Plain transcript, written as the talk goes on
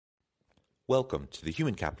Welcome to the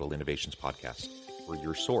Human Capital Innovations Podcast. We're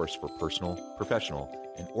your source for personal, professional,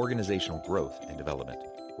 and organizational growth and development,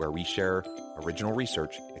 where we share original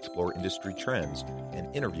research, explore industry trends,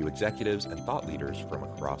 and interview executives and thought leaders from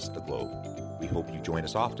across the globe. We hope you join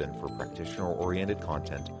us often for practitioner-oriented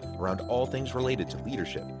content around all things related to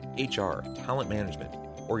leadership, HR, talent management,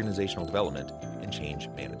 organizational development, and change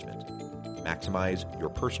management. Maximize your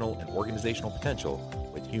personal and organizational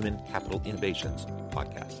potential with Human Capital Innovations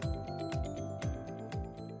Podcast.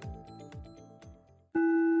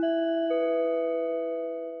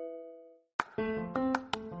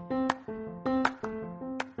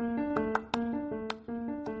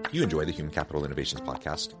 If you enjoy the Human Capital Innovations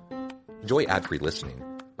Podcast, enjoy ad-free listening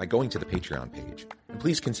by going to the Patreon page, and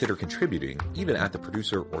please consider contributing even at the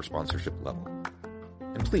producer or sponsorship level.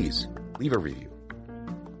 And please leave a review.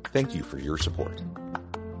 Thank you for your support.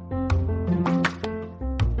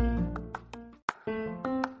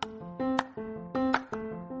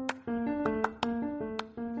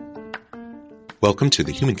 Welcome to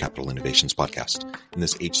the Human Capital Innovations Podcast. In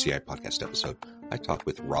this HCI podcast episode, I talk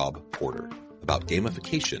with Rob Porter about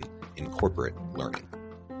gamification in corporate learning.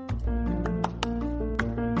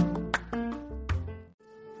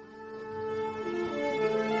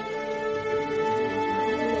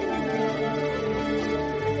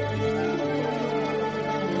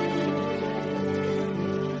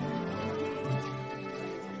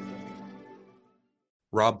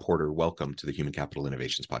 Rob Porter, welcome to the Human Capital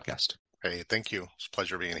Innovations Podcast. Hey, thank you. It's a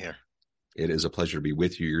pleasure being here. It is a pleasure to be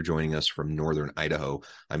with you. You're joining us from northern Idaho.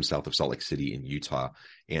 I'm south of Salt Lake City in Utah.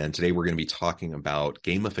 And today we're going to be talking about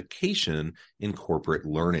gamification in corporate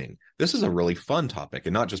learning. This is a really fun topic,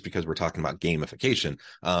 and not just because we're talking about gamification,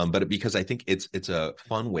 but because I think it's a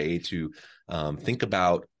fun way to think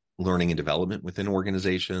about learning and development within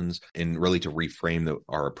organizations and really to reframe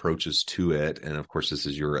our approaches to it. And of course, this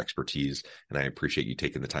is your expertise, and I appreciate you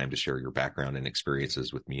taking the time to share your background and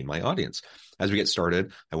experiences with me and my audience. As we get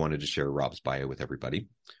started, I wanted to share Rob's bio with everybody.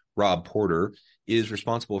 Rob Porter is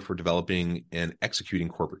responsible for developing and executing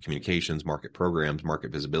corporate communications, market programs,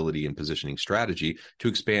 market visibility, and positioning strategy to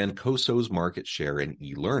expand COSO's market share in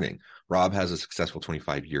e-learning. Rob has a successful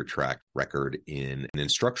 25-year track record in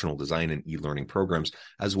instructional design and e-learning programs,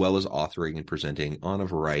 as well as authoring and presenting on a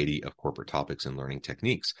variety of corporate topics and learning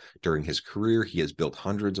techniques. During his career, he has built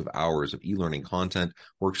hundreds of hours of e-learning content,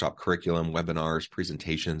 workshop curriculum, webinars,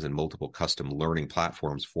 presentations, and multiple custom learning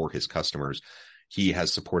platforms for his customers. He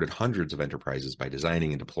has supported hundreds of enterprises by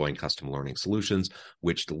designing and deploying custom learning solutions,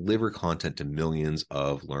 which deliver content to millions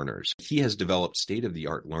of learners. He has developed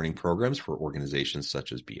state-of-the-art learning programs for organizations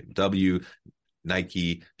such as BMW,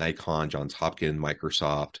 Nike, Nikon, Johns Hopkins,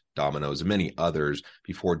 Microsoft, Domino's, and many others.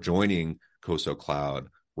 Before joining COSO Cloud,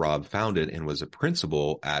 Rob founded and was a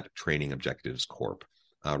principal at Training Objectives Corp.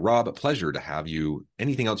 Rob, a pleasure to have you.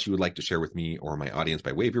 Anything else you would like to share with me or my audience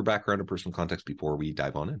by way of your background or personal context before we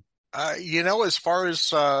dive on in? As far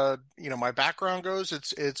as, my background goes,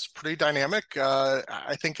 it's pretty dynamic.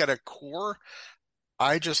 I think at a core,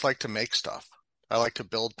 I just like to make stuff. I like to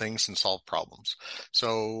build things and solve problems.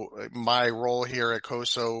 So my role here at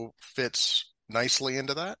COSO fits nicely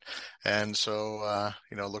into that. And so,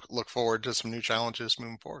 look forward to some new challenges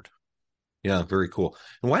moving forward. Yeah, very cool.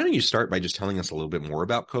 And why don't you start by just telling us a little bit more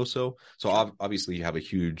about COSO? So obviously you have a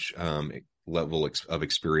huge level of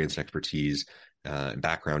experience and expertise and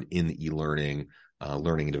background in the e-learning,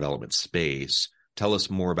 learning and development space. Tell us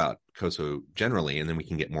more about COSO generally, and then we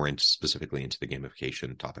can get more specifically into the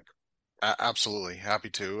gamification topic. Absolutely. Happy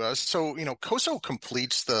to. So, COSO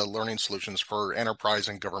completes the learning solutions for enterprise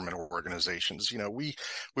and government organizations. We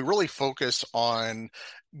really focus on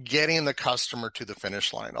getting the customer to the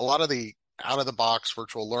finish line. A lot of the out-of-the-box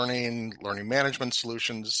virtual learning management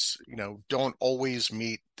solutions, don't always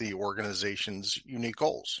meet the organization's unique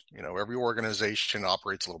goals. Every organization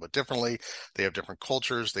operates a little bit differently. They have different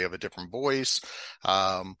cultures. They have a different voice.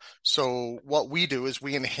 So what we do is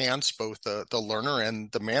we enhance both the learner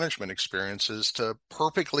and the management experiences to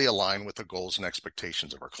perfectly align with the goals and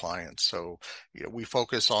expectations of our clients. So, we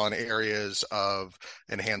focus on areas of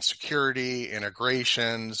enhanced security,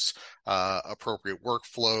 integrations, appropriate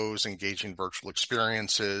workflows, engaging virtual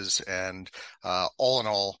experiences, and all in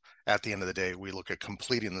all, at the end of the day, we look at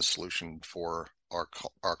completing the solution for our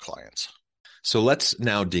clients. So let's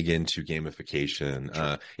now dig into gamification.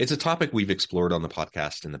 Sure. It's a topic we've explored on the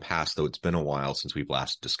podcast in the past, though it's been a while since we've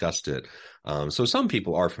last discussed it. So some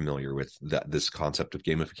people are familiar with this concept of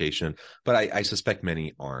gamification, but I suspect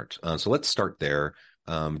many aren't. So let's start there.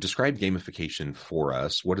 Describe gamification for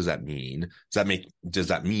us. What does that mean? Does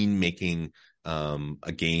that mean making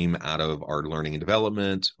a game out of our learning and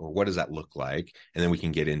development, or what does that look like? And then we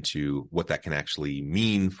can get into what that can actually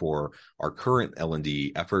mean for our current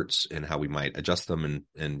L&D efforts and how we might adjust them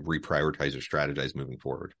and reprioritize or strategize moving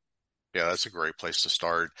forward. Yeah, that's a great place to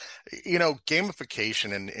start.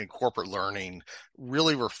 Gamification in corporate learning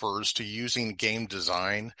really refers to using game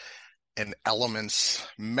design and elements,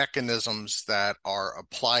 mechanisms that are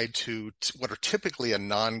applied to what are typically a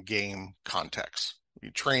non-game context.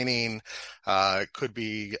 Training, could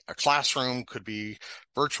be a classroom, could be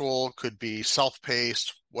virtual, could be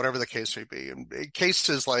self-paced, whatever the case may be. In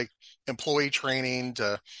cases like employee training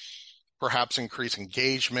to perhaps increase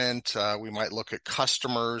engagement. We might look at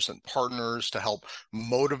customers and partners to help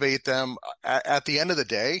motivate them. At the end of the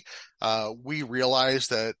day, we realize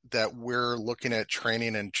that we're looking at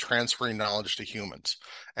training and transferring knowledge to humans,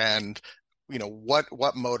 and what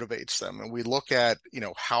motivates them, and we look at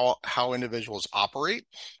how individuals operate,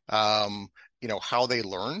 how they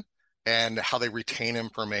learn, and how they retain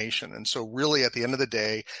information. And so really at the end of the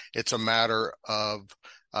day, it's a matter of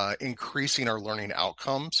increasing our learning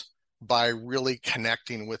outcomes by really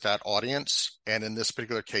connecting with that audience, and in this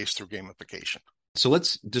particular case, through gamification. So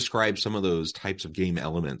let's describe some of those types of game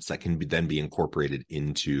elements that can then be incorporated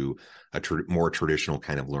into a more traditional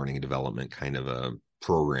kind of learning and development kind of a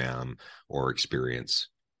program or experience.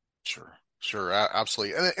 Sure,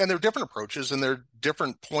 absolutely. And there are different approaches, and there are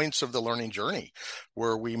different points of the learning journey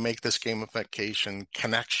where we make this gamification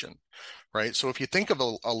connection, right? So if you think of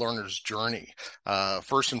a learner's journey,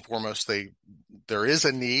 first and foremost, there is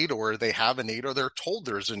a need, or they have a need, or they're told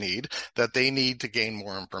there's a need that they need to gain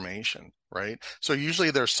more information, right? So usually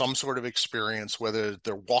there's some sort of experience, whether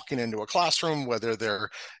they're walking into a classroom, whether they're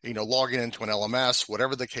logging into an LMS,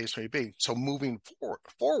 whatever the case may be. So moving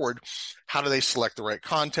forward, how do they select the right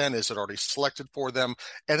content? Is it already selected for them?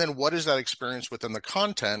 And then what is that experience within the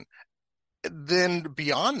content? Then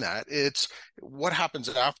beyond that, it's what happens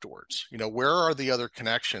afterwards. Where are the other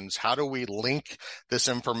connections? How do we link this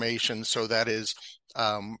information so that is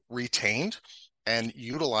retained and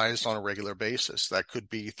utilized on a regular basis? That could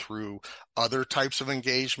be through other types of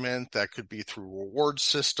engagement. That could be through reward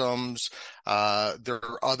systems. There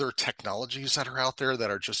are other technologies that are out there that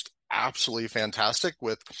are just absolutely fantastic.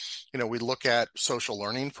 With, we look at social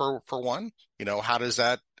learning for one. How does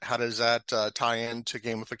that tie into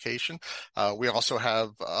gamification? We also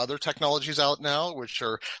have other technologies out now, which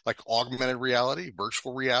are like augmented reality,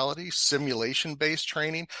 virtual reality, simulation-based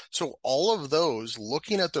training. So all of those,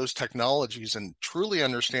 looking at those technologies and truly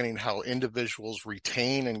understanding how individuals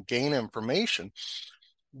retain and gain information,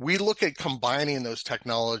 we look at combining those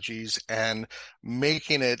technologies and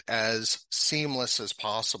making it as seamless as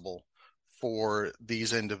possible for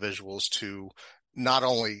these individuals to not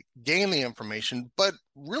only gain the information, but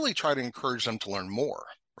really try to encourage them to learn more,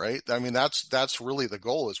 right? I mean, that's really the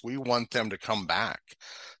goal, is we want them to come back.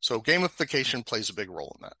 So gamification plays a big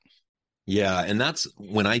role in that. Yeah, and that's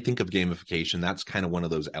when I think of gamification, that's kind of one of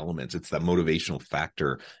those elements. It's that motivational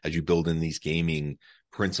factor as you build in these gaming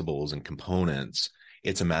principles and components.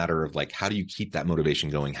 It's a matter of like, how do you keep that motivation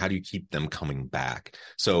going? How do you keep them coming back?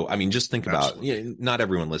 So, I mean, just think about, not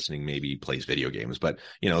everyone listening maybe plays video games, but,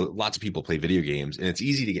 lots of people play video games, and it's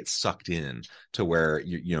easy to get sucked in to where,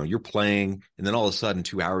 you're playing, and then all of a sudden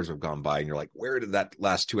 2 hours have gone by and you're like, where did that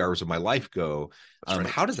last 2 hours of my life go? Right.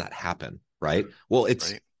 How does that happen? Right. Well,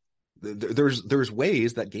 it's, right. There's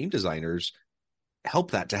ways that game designers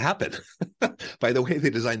help that to happen by the way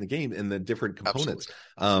they design the game and the different components.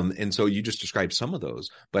 And so you just described some of those,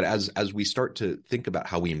 but as we start to think about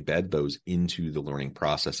how we embed those into the learning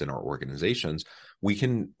process in our organizations, we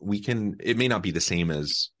can, it may not be the same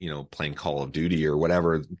as, playing Call of Duty or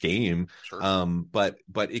whatever game. Sure. But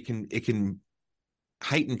it can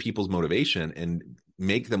heighten people's motivation and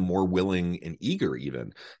make them more willing and eager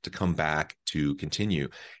even to come back to continue.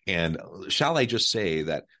 And shall I just say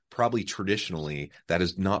that probably traditionally that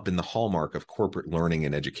has not been the hallmark of corporate learning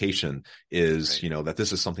and education, is, right. That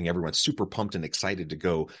this is something everyone's super pumped and excited to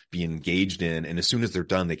go be engaged in. And as soon as they're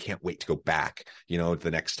done, they can't wait to go back, the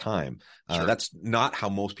next time. Sure. That's not how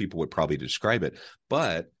most people would probably describe it.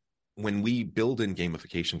 But when we build in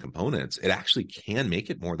gamification components, it actually can make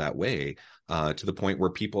it more that way, to the point where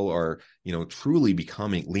people are, truly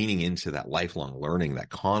leaning into that lifelong learning, that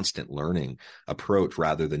constant learning approach,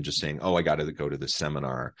 rather than just saying, oh, I got to go to the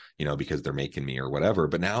seminar, because they're making me or whatever.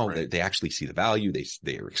 But now they actually see the value,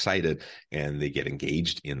 they are excited, and they get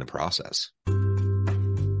engaged in the process.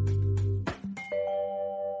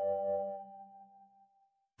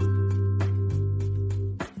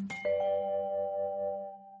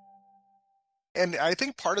 And I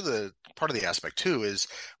think part of part of the aspect too is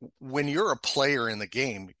when you're a player in the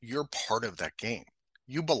game, you're part of that game.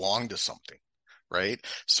 You belong to something, right?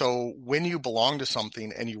 So when you belong to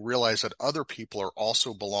something and you realize that other people are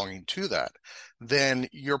also belonging to that, then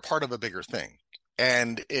you're part of a bigger thing.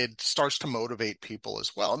 And it starts to motivate people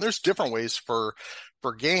as well. And there's different ways for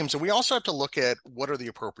games. And we also have to look at what are the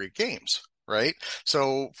appropriate games, right?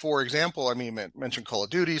 So, for example, I mean, mentioned Call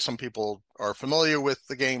of Duty. Some people are familiar with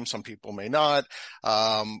the game, some people may not.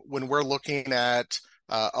 When we're looking at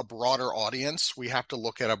a broader audience, we have to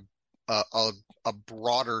look at a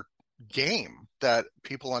broader game that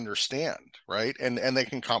people understand, right? And they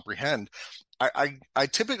can comprehend. I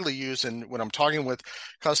typically use, and when I'm talking with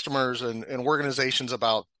customers and organizations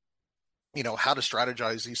about how to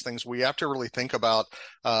strategize these things, we have to really think about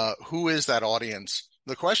who is that audience.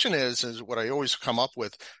 The question is what I always come up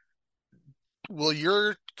with: will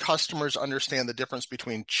your customers understand the difference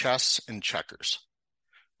between chess and checkers,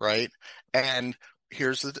 right? And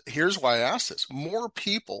here's why I ask this: more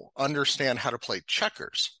people understand how to play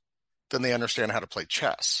checkers than they understand how to play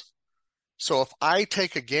chess. So if I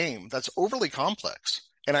take a game that's overly complex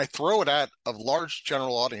and I throw it at a large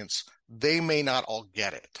general audience, they may not all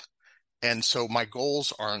get it. And so my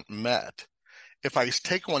goals aren't met. If I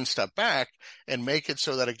take one step back and make it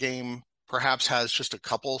so that a game perhaps has just a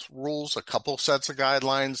couple rules, a couple sets of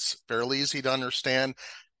guidelines, fairly easy to understand,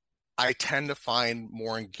 I tend to find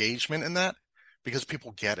more engagement in that because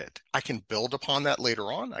people get it. I can build upon that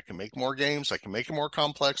later on. I can make more games. I can make it more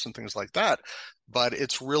complex and things like that. But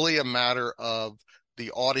it's really a matter of the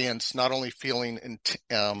audience not only feeling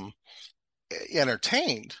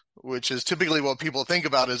entertained, which is typically what people think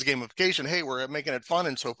about as gamification. Hey, we're making it fun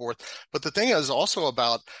and so forth. But the thing is also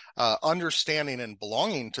about understanding and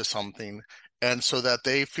belonging to something, and so that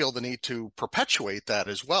they feel the need to perpetuate that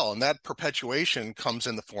as well. And that perpetuation comes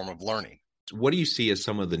in the form of learning. What do you see as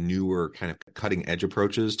some of the newer kind of cutting edge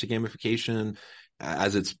approaches to gamification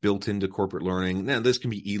as it's built into corporate learning? Now, this can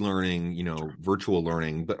be e-learning, virtual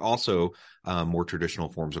learning, but also more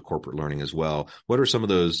traditional forms of corporate learning as well. What are some of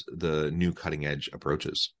the new cutting edge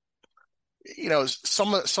approaches?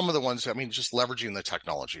 Some of the ones, I mean, just leveraging the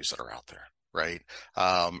technologies that are out there, right?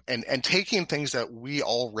 And taking things that we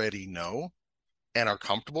already know and are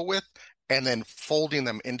comfortable with, and then folding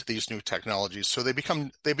them into these new technologies so they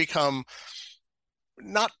become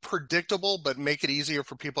not predictable, but make it easier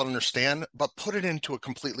for people to understand, but put it into a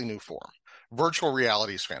completely new form. Virtual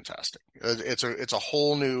reality is fantastic. It's a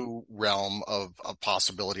whole new realm of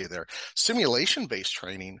possibility there. Simulation-based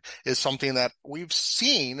training is something that we've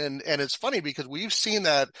seen, and it's funny because we've seen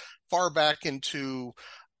that far back into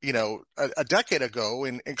a decade ago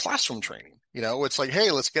in classroom training. It's like,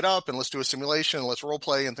 hey, let's get up and let's do a simulation, let's role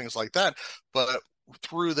play and things like that. But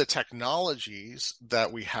through the technologies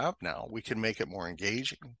that we have now, we can make it more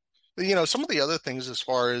engaging. Some of the other things as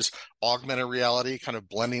far as augmented reality, kind of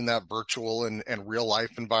blending that virtual and real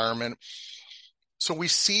life environment. So we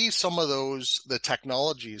see some of the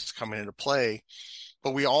technologies coming into play,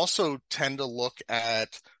 but we also tend to look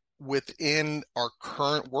at within our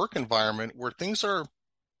current work environment where things are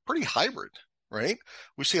pretty hybrid, right?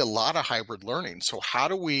 We see a lot of hybrid learning. So how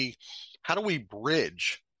do we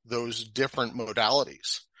bridge those different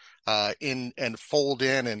modalities in and fold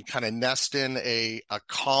in and kind of nest in a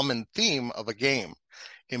common theme of a game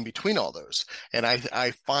in between all those? And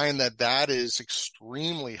I find that is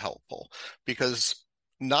extremely helpful, because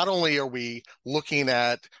not only are we looking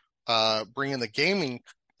at bringing the gaming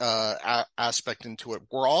aspect into it,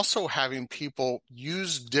 we're also having people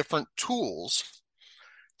use different tools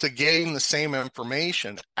to gain the same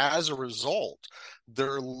information. As a result,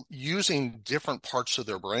 they're using different parts of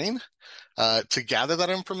their brain to gather that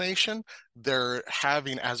information.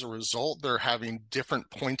 As a result, they're having different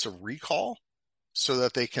points of recall so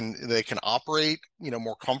that they can operate,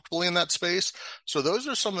 more comfortably in that space. So those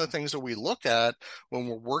are some of the things that we look at when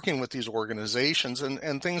we're working with these organizations,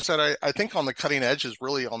 and things that I think on the cutting edge is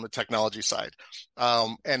really on the technology side.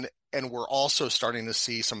 And we're also starting to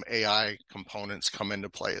see some AI components come into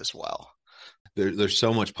play as well. There's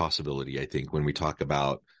so much possibility, I think, when we talk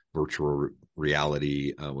about virtual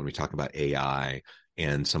reality, when we talk about AI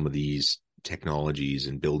and some of these technologies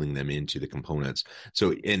and building them into the components.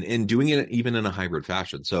 So, and doing it even in a hybrid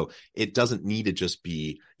fashion. So it doesn't need to just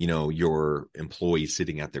be, your employee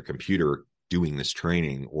sitting at their computer doing this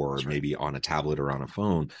training, or That's right. maybe on a tablet or on a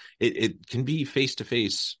phone. It can be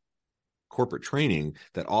face-to-face corporate training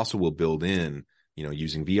that also will build in,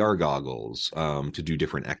 using VR goggles to do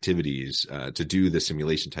different activities, to do the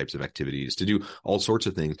simulation types of activities, to do all sorts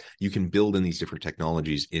of things. You can build in these different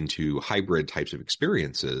technologies into hybrid types of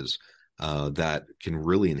experiences that can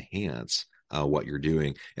really enhance what you're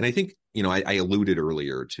doing. And I think I alluded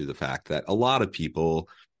earlier to the fact that a lot of people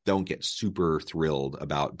don't get super thrilled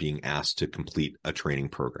about being asked to complete a training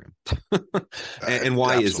program. And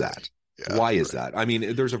why is Absolutely. that? Yeah, Why is right. that? I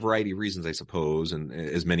mean, there's a variety of reasons, I suppose, and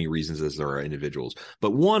as many reasons as there are individuals.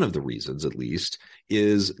 But one of the reasons, at least,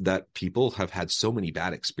 is that people have had so many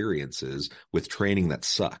bad experiences with training that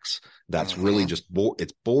sucks. That's really Hmm. just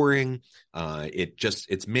it's boring.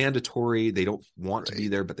 It's mandatory. They don't want to be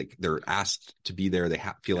Right. there, but they're asked to be there. They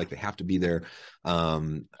feel like they have to be there. A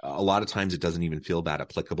lot of times it doesn't even feel that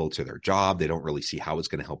applicable to their job. They don't really see how it's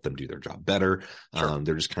going to help them do their job better. Sure.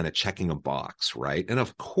 They're just kind of checking a box, right? And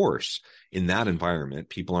of course, in that environment,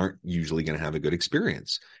 people aren't usually going to have a good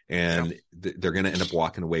experience, Yeah. and they're going to end up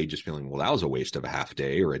walking away just feeling, well, that was a waste of a half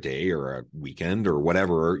day or a day or a weekend or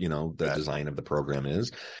whatever, the That, design of the program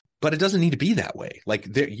is. But it doesn't need to be that way.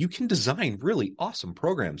 Like you can design really awesome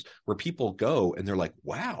programs where people go and they're like,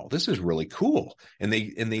 wow, this is really cool. And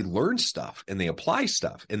they learn stuff and they apply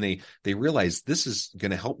stuff and they realize this is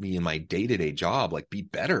going to help me in my day-to-day job, like be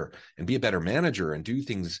better and be a better manager and do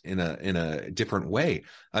things in a different way.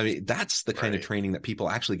 I mean, that's the kind of right. training that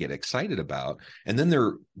people actually get excited about. And then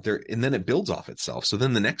and then it builds off itself. So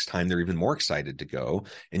then the next time they're even more excited to go,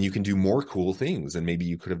 and you can do more cool things than maybe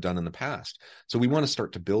you could have done in the past. So we want to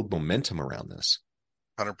start to build momentum around this.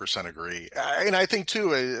 100% agree. And I think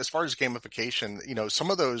too, as far as gamification,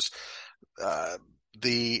 some of those, uh,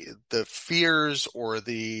 the fears or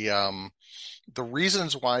the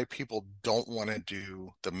reasons why people don't want to do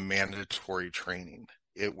the mandatory training.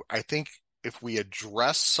 I think if we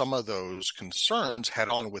address some of those concerns head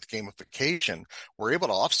on with gamification, we're able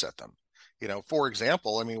to offset them. For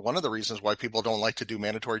example, I mean, one of the reasons why people don't like to do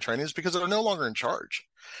mandatory training is because they're no longer in charge,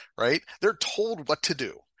 right? They're told what to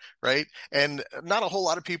do, right? And not a whole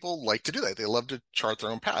lot of people like to do that. They love to chart their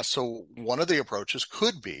own path. So one of the approaches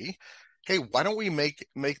could be, hey, why don't we make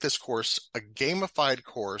this course a gamified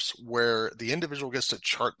course where the individual gets to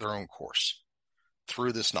chart their own course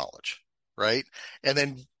through this knowledge, right? And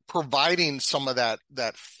then providing some of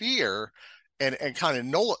that fear and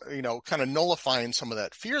kind of kind of nullifying some of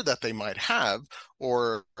that fear that they might have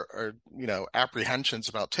or apprehensions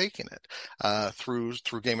about taking it through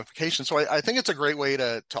gamification. So I think it's a great way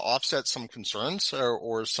to offset some concerns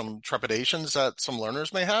or some trepidations that some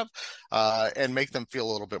learners may have and make them feel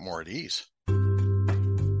a little bit more at ease.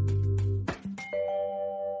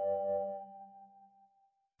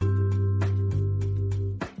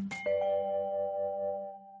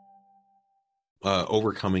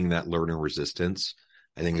 Overcoming that learner resistance,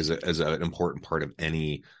 I think, is an important part of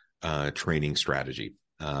any training strategy.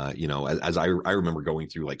 As I remember going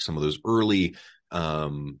through like some of those early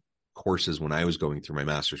courses when I was going through my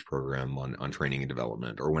master's program on training and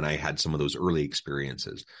development, or when I had some of those early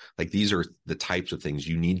experiences. Like these are the types of things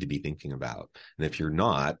you need to be thinking about. And if you're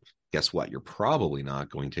not, guess what? You're probably not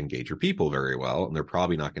going to engage your people very well, and they're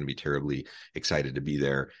probably not going to be terribly excited to be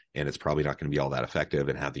there, and it's probably not going to be all that effective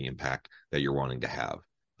and have the impact that you're wanting to have.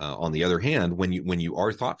 On the other hand, when you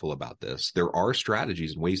are thoughtful about this, there are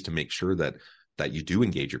strategies and ways to make sure that you do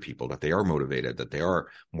engage your people, that they are motivated, that they are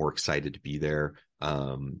more excited to be there,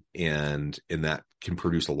 and that can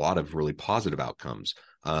produce a lot of really positive outcomes.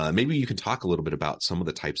 Maybe you can talk a little bit about some of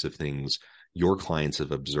the types of things your clients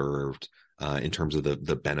have observed in terms of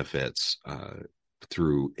the benefits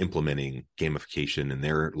through implementing gamification in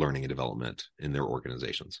their learning and development in their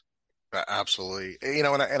organizations. Absolutely.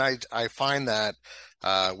 And I find that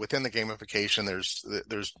within the gamification,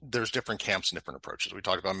 there's different camps and different approaches. We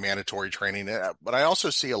talked about mandatory training, but I also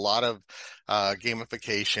see a lot of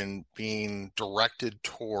gamification being directed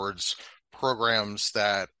towards programs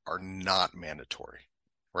that are not mandatory.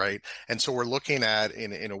 Right. And so we're looking at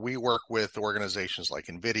we work with organizations like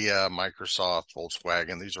NVIDIA, Microsoft,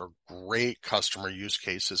 Volkswagen. These are great customer use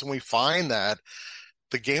cases. And we find that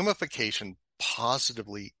the gamification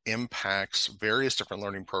positively impacts various different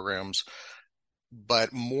learning programs,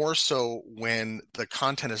 but more so when the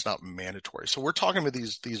content is not mandatory. So we're talking with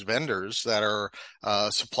these vendors that are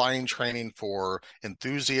supplying training for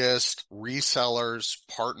enthusiasts, resellers,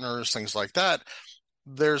 partners, things like that.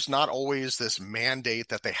 There's not always this mandate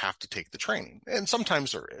that they have to take the training. And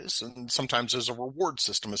sometimes there is, and sometimes there's a reward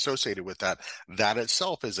system associated with that. That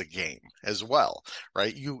itself is a game as well,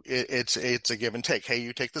 right? It's a give and take. Hey,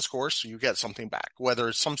 you take this course, you get something back, whether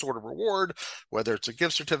it's some sort of reward, whether it's a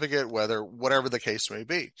gift certificate, whatever the case may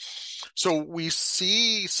be. So we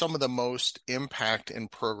see some of the most impact in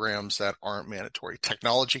programs that aren't mandatory.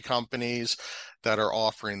 Technology companies that are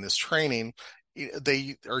offering this training,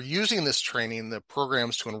 they are using this training, the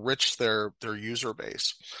programs, to enrich their user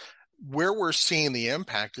base. Where we're seeing the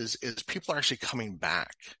impact is people are actually coming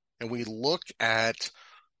back. And we look at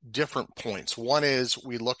different points. One is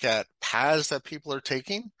we look at paths that people are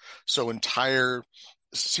taking, so entire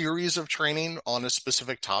series of training on a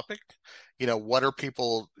specific topic. What are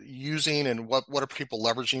people using and what are people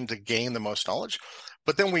leveraging to gain the most knowledge?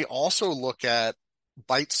 But then we also look at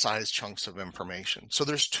bite-sized chunks of information. So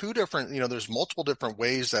there's there's multiple different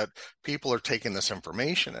ways that people are taking this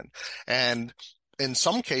information in. And in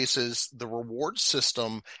some cases, the reward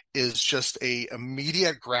system is just a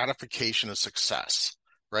immediate gratification of success,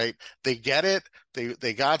 right? They get it,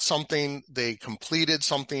 they got something, they completed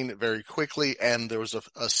something very quickly, and there was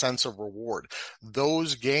a sense of reward.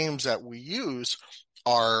 Those games that we use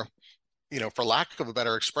are, for lack of a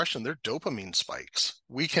better expression, they're dopamine spikes.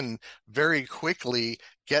 We can very quickly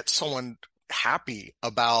get someone happy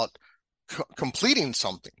about completing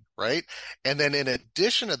something, right? And then in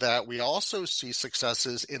addition to that, we also see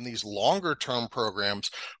successes in these longer term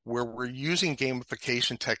programs where we're using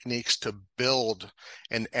gamification techniques to build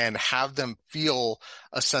and have them feel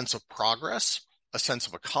a sense of progress, a sense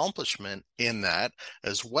of accomplishment in that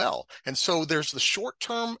as well. And so there's the short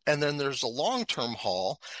term and then there's the long term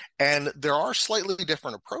haul, and there are slightly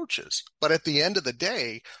different approaches. But at the end of the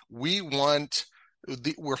day, we're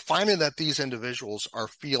finding that these individuals are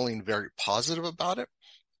feeling very positive about it.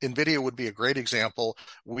 NVIDIA would be a great example.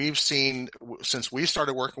 We've seen, since we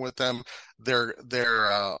started working with them, their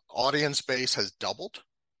audience base has doubled,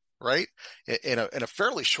 right, in a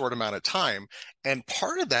fairly short amount of time. And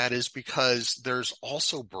part of that is because there's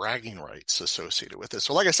also bragging rights associated with it.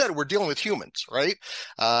 So like I said, we're dealing with humans, right?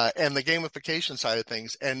 And the gamification side of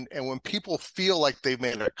things. And when people feel like they've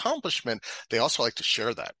made an accomplishment, they also like to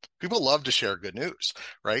share that. People love to share good news,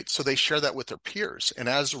 right? So they share that with their peers. And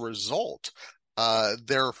as a result,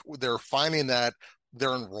 they're finding that their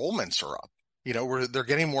enrollments are up. Where they're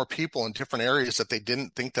getting more people in different areas that they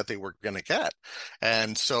didn't think that they were going to get.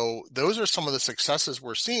 And so those are some of the successes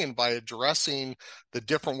we're seeing by addressing the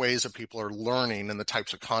different ways that people are learning and the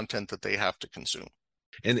types of content that they have to consume.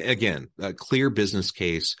 And again, a clear business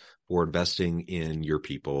case for investing in your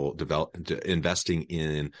people, investing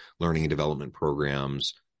in learning and development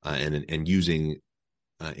programs, and using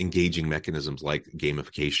engaging mechanisms like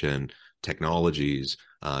gamification technologies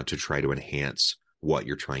to try to enhance what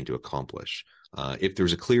you're trying to accomplish. If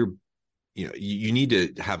there's a clear, you need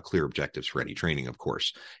to have clear objectives for any training, of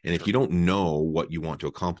course. And if you don't know what you want to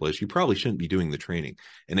accomplish, you probably shouldn't be doing the training.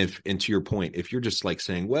 And to your point, if you're just like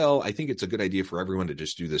saying, well, I think it's a good idea for everyone to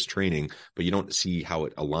just do this training, but you don't see how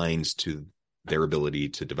it aligns to their ability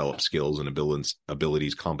to develop skills and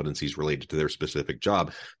abilities, competencies related to their specific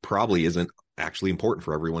job, probably isn't actually important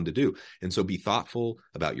for everyone to do. And so be thoughtful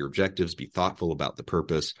about your objectives, be thoughtful about the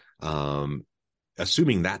purpose.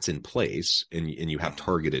 Assuming that's in place and you have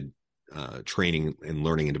targeted training and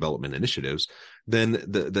learning and development initiatives, then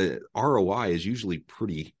the ROI is usually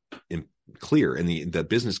pretty clear, and the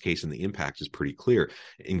business case and the impact is pretty clear.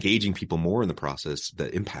 Engaging people more in the process,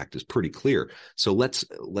 the impact is pretty clear. So let's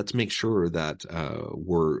make sure that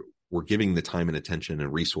we're giving the time and attention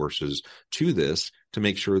and resources to this to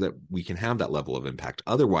make sure that we can have that level of impact.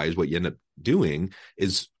 Otherwise, what you end up doing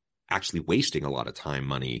is actually wasting a lot of time,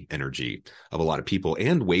 money, energy of a lot of people,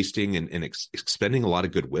 and wasting and expending a lot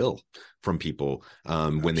of goodwill from people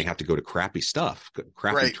when they have to go to crappy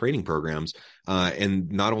training programs. And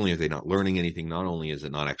not only are they not learning anything, not only is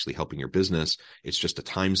it not actually helping your business, it's just a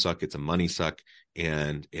time suck, it's a money suck,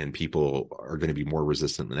 and people are going to be more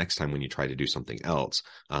resistant the next time when you try to do something else.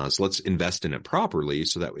 So let's invest in it properly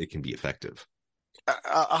so that it can be effective.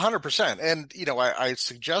 100%. And, I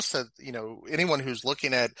suggest that, anyone who's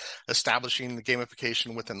looking at establishing the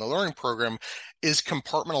gamification within the learning program is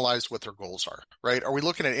compartmentalize what their goals are, right? Are we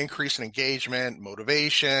looking at increase in engagement,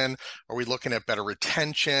 motivation? Are we looking at better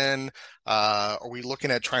retention? Are we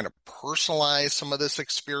looking at trying to personalize some of this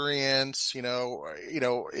experience?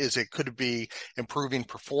 Could it be improving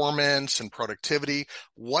performance and productivity?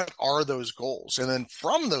 What are those goals? And then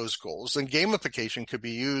from those goals, then gamification could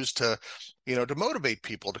be used to motivate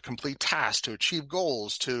people to complete tasks, to achieve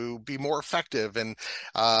goals, to be more effective, and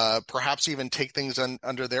perhaps even take things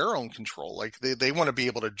under their own control. Like they want to be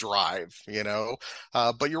able to drive,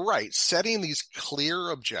 but you're right. Setting these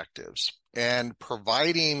clear objectives and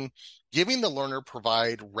giving the learner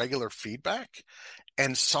provide regular feedback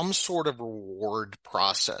and some sort of reward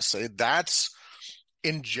process. That's,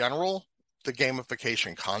 in general, the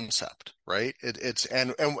gamification concept, right?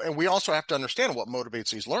 And we also have to understand what motivates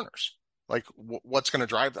these learners. Like what's going to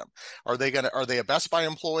drive them? Are they a Best Buy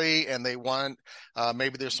employee and they want,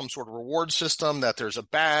 maybe there's some sort of reward system that there's a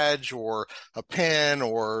badge or a pin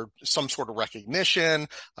or some sort of recognition,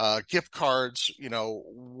 gift cards,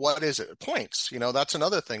 what is it? Points, that's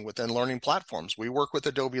another thing within learning platforms. We work with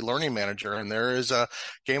Adobe Learning Manager, and there is a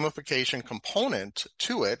gamification component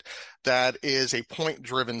to it that is a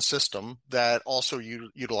point-driven system that also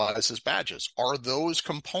utilizes badges. Are those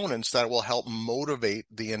components that will help motivate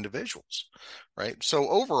the individuals, right? So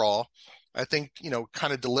overall, I think,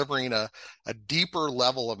 kind of delivering a deeper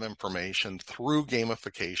level of information through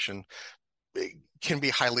gamification can be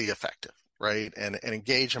highly effective, right? And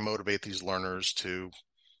engage and motivate these learners to,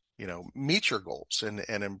 meet your goals and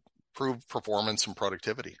improve performance and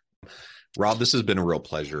productivity. Rob, this has been a real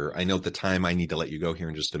pleasure. I know at the time I need to let you go here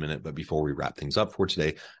in just a minute, but before we wrap things up for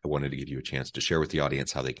today, I wanted to give you a chance to share with the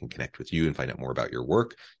audience how they can connect with you and find out more about your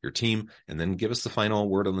work, your team, and then give us the final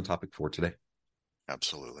word on the topic for today.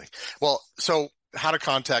 Absolutely. Well, so how to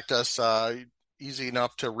contact us, easy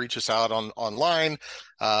enough to reach us out online.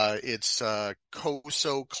 It's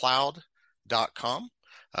cosocloud.com.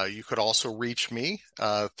 You could also reach me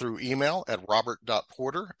through email at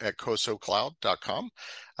robert.porter@cosocloud.com.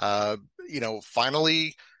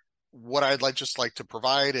 Finally, what I'd like to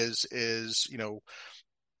provide is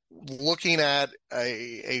looking at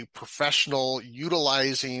a professional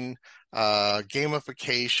utilizing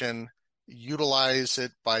gamification. Utilize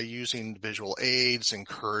it by using visual aids,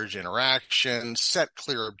 encourage interaction, set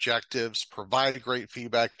clear objectives, provide great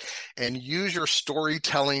feedback, and use your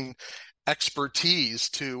storytelling expertise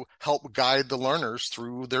to help guide the learners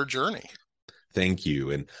through their journey. Thank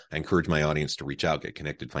you. And I encourage my audience to reach out, get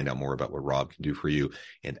connected, find out more about what Rob can do for you.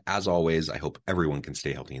 And as always, I hope everyone can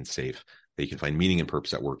stay healthy and safe, that you can find meaning and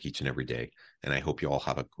purpose at work each and every day. And I hope you all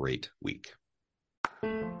have a great week.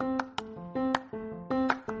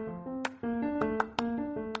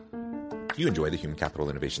 Do you enjoy the Human Capital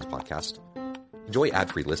Innovations podcast? Enjoy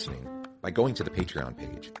ad-free listening by going to the Patreon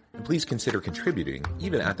page, and please consider contributing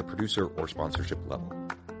even at the producer or sponsorship level.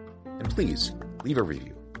 And please leave a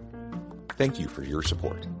review. Thank you for your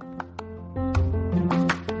support.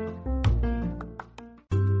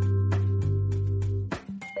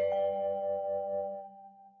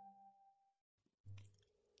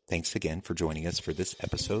 Thanks again for joining us for this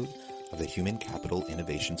episode of the Human Capital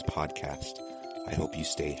Innovations podcast. I hope you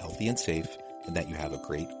stay healthy and safe and that you have a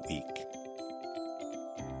great week.